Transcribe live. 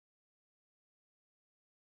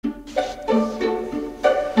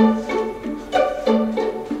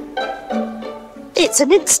It's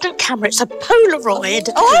an instant camera. It's a Polaroid.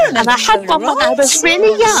 Oh, and I had one when I was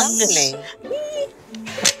really young.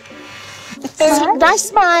 Nice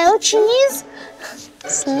smile, cheese.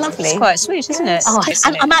 It's lovely. It's quite sweet, isn't it? Oh,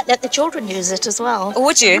 and I might let the children use it as well. Oh,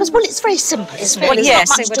 would you? Because, well, it's very simple, isn't it? Well, There's yes,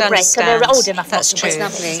 not they much would to break, and they're understand. old enough. That's not to break. true.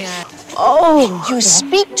 Lovely. Yeah. Oh, you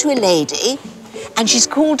speak to a lady and she's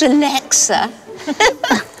called Alexa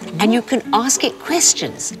and you can ask it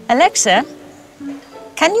questions. Alexa,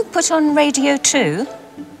 can you put on Radio 2?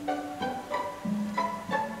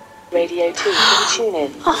 Radio 2, tune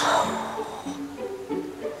in.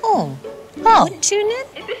 Oh. Tune in?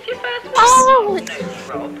 Is this your first one? Oh,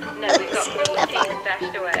 No, Rob. No, we've got 14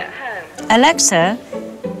 stashed away at home. Alexa,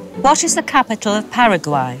 what is the capital of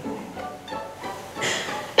Paraguay?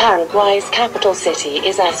 Paraguay's capital city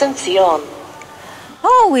is Asunción.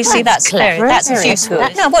 Oh, we see that's clever, that's very useful.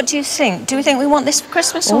 good. Now, what do you think? Do we think we want this for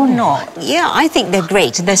Christmas or not? Yeah, I think they're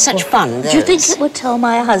great. They're such fun. do you think it would tell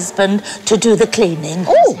my husband to do the cleaning?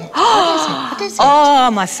 Oh! What is it? Oh,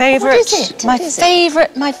 my favourite. What is it? My What is it?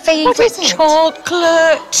 favourite What is it?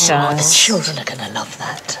 chocolate. Oh, the children are going to love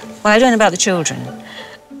that. Well, I don't know about the children,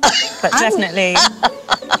 but definitely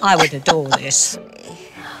I would adore this.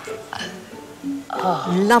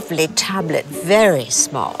 Lovely tablet, very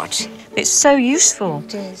smart. It's so useful.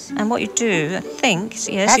 It is. And what you do, I think,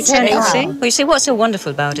 yes, That's you turn it, it, wow. see? Well, you see, what's so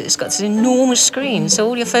wonderful about it, it's got this enormous screen, so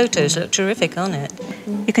all your photos look terrific on it.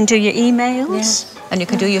 You can do your emails, and you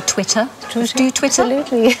can do your Twitter. Do you Twitter?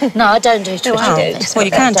 Absolutely. No, I don't do Twitter. Oh, well,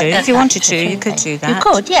 you can do. If you wanted to, you could do that. You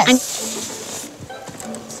could, yes.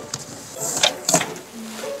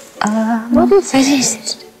 What is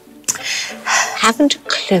it? Haven't a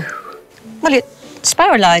clue. Well, it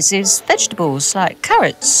spiralises vegetables like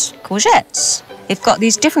carrots, courgettes. You've got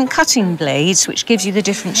these different cutting blades which gives you the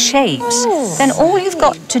different shapes. Then all you've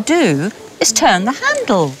got to do is turn the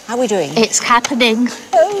handle. How are we doing? It's happening.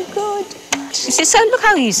 Oh, good. You see, so look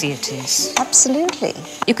how easy it is. Absolutely.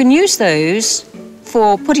 You can use those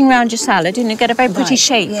for putting round your salad and you get a very pretty Right,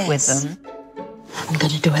 shape yes. with them. I'm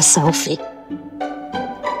going to do a selfie.